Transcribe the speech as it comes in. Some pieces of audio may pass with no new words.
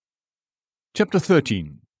Chapter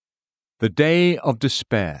 13. The Day of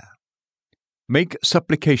Despair. Make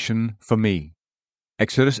supplication for me.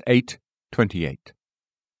 Exodus 8:28.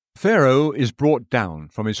 Pharaoh is brought down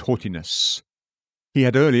from his haughtiness. He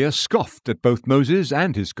had earlier scoffed at both Moses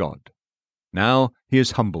and his God. Now he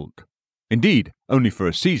is humbled. Indeed, only for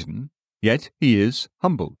a season, yet he is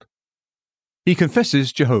humbled. He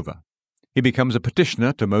confesses Jehovah. He becomes a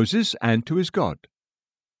petitioner to Moses and to his God.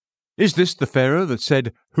 Is this the Pharaoh that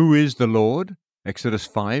said, "Who is the Lord?" Exodus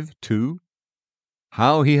 5:2.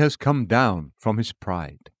 How he has come down from his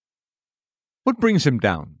pride. What brings him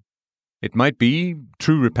down? It might be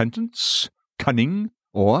true repentance, cunning,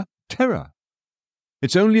 or terror.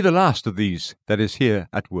 It's only the last of these that is here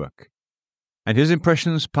at work, and his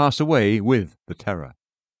impressions pass away with the terror.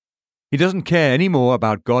 He doesn't care any more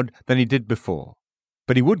about God than he did before,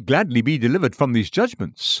 but he would gladly be delivered from these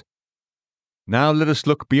judgments. Now let us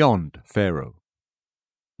look beyond Pharaoh.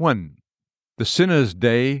 1. The sinner's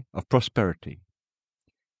day of prosperity.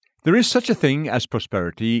 There is such a thing as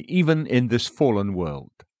prosperity even in this fallen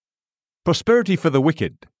world. Prosperity for the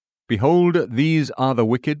wicked. Behold, these are the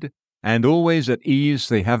wicked, and always at ease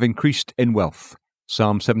they have increased in wealth.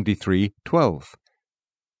 Psalm 73:12.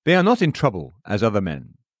 They are not in trouble as other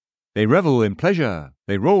men. They revel in pleasure,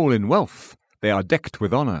 they roll in wealth, they are decked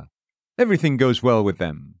with honor. Everything goes well with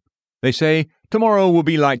them. They say, "Tomorrow will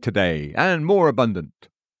be like today, and more abundant."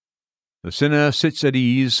 The sinner sits at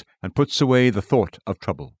ease and puts away the thought of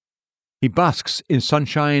trouble. He basks in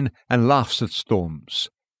sunshine and laughs at storms.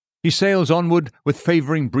 He sails onward with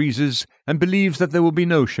favoring breezes and believes that there will be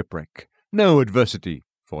no shipwreck, no adversity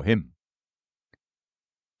for him.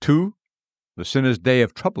 2. The sinner's day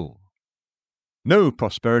of trouble. No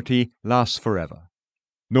prosperity lasts forever,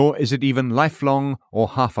 nor is it even lifelong or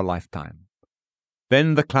half a lifetime.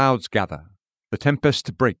 Then the clouds gather, the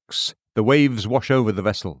tempest breaks, the waves wash over the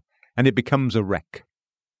vessel, and it becomes a wreck.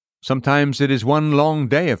 Sometimes it is one long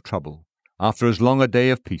day of trouble, after as long a day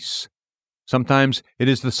of peace. Sometimes it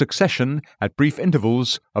is the succession, at brief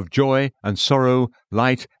intervals, of joy and sorrow,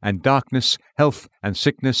 light and darkness, health and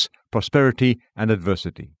sickness, prosperity and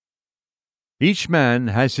adversity. Each man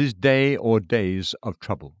has his day or days of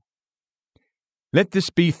trouble. Let this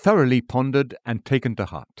be thoroughly pondered and taken to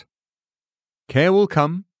heart. Care will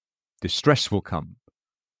come, distress will come,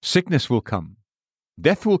 sickness will come,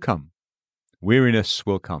 death will come, weariness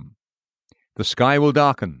will come. The sky will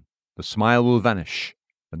darken, the smile will vanish,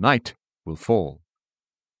 the night will fall.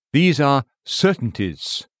 These are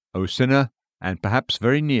certainties, O sinner, and perhaps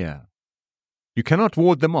very near. You cannot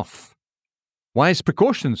ward them off. Wise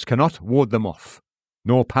precautions cannot ward them off,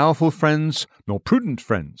 nor powerful friends, nor prudent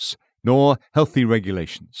friends, nor healthy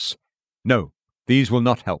regulations. No, these will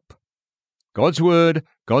not help. God's word,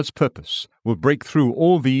 God's purpose, will break through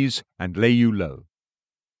all these and lay you low.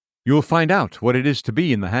 You will find out what it is to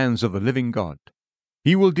be in the hands of the living God.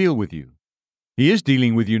 He will deal with you. He is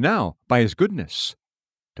dealing with you now by his goodness.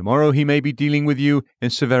 Tomorrow he may be dealing with you in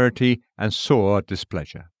severity and sore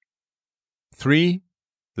displeasure. 3.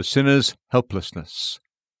 The sinner's helplessness.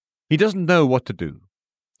 He doesn't know what to do.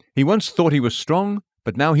 He once thought he was strong,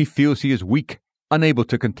 but now he feels he is weak, unable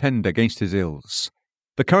to contend against his ills.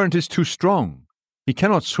 The current is too strong. He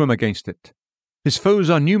cannot swim against it. His foes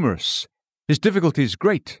are numerous. His difficulties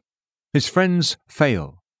great. His friends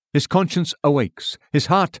fail. His conscience awakes. His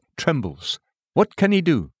heart trembles. What can he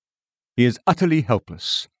do? He is utterly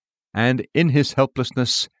helpless, and in his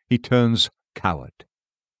helplessness he turns coward.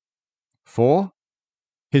 4.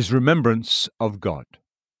 His remembrance of God.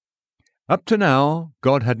 Up to now,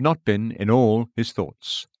 God had not been in all his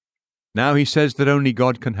thoughts. Now he says that only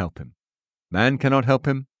God can help him. Man cannot help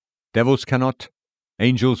him, devils cannot,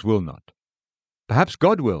 angels will not. Perhaps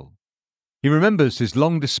God will. He remembers his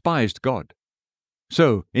long-despised God.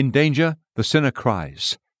 So, in danger, the sinner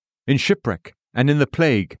cries. In shipwreck and in the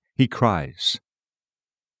plague, he cries.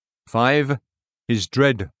 5. His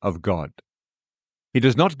dread of God. He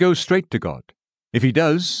does not go straight to God. If he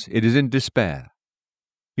does, it is in despair.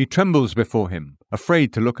 He trembles before him,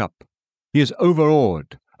 afraid to look up. He is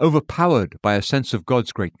overawed, overpowered by a sense of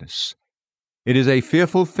God's greatness. It is a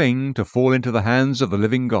fearful thing to fall into the hands of the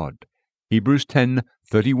living God. Hebrews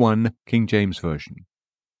 10:31, King James Version.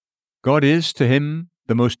 God is, to him,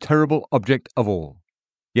 the most terrible object of all.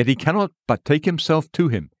 Yet he cannot but take himself to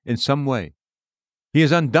him in some way. He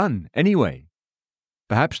is undone anyway.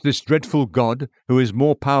 Perhaps this dreadful God, who is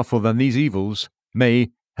more powerful than these evils,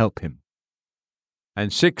 may help him.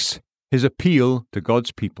 And 6. His appeal to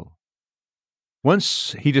God's people.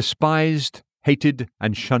 Once he despised, hated,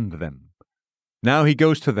 and shunned them. Now he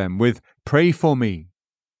goes to them with, "Pray for me."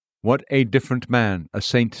 What a different man a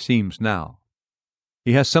saint seems now.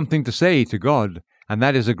 He has something to say to God, and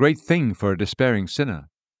that is a great thing for a despairing sinner.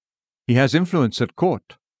 He has influence at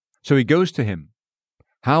court, so he goes to him.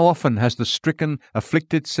 How often has the stricken,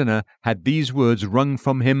 afflicted sinner had these words wrung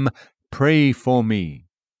from him, "Pray for me."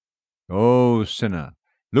 Oh, sinner,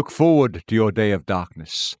 look forward to your day of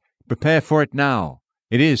darkness. Prepare for it now.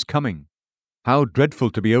 It is coming. How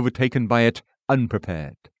dreadful to be overtaken by it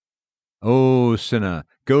unprepared. Oh, sinner,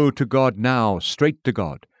 go to God now, straight to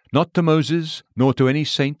God, not to Moses, nor to any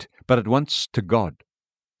saint, but at once to God.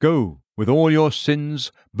 Go with all your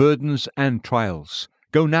sins, burdens, and trials.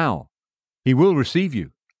 Go now. He will receive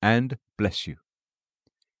you and bless you.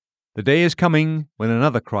 The day is coming when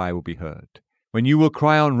another cry will be heard, when you will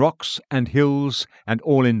cry on rocks and hills, and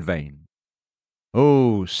all in vain.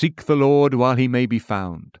 Oh, seek the Lord while he may be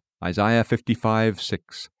found. Isaiah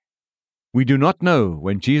 55:6. We do not know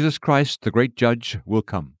when Jesus Christ, the great judge, will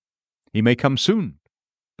come. He may come soon.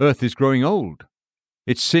 Earth is growing old.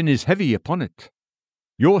 Its sin is heavy upon it.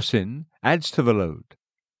 Your sin adds to the load.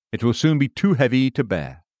 It will soon be too heavy to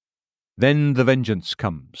bear. Then the vengeance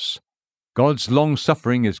comes. God's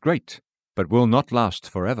long-suffering is great, but will not last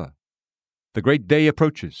forever. The great day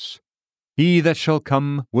approaches. He that shall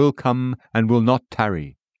come will come and will not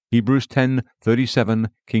tarry. Hebrews 10:37,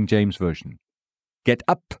 King James Version. Get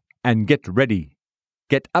up and get ready.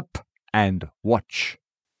 Get up and watch.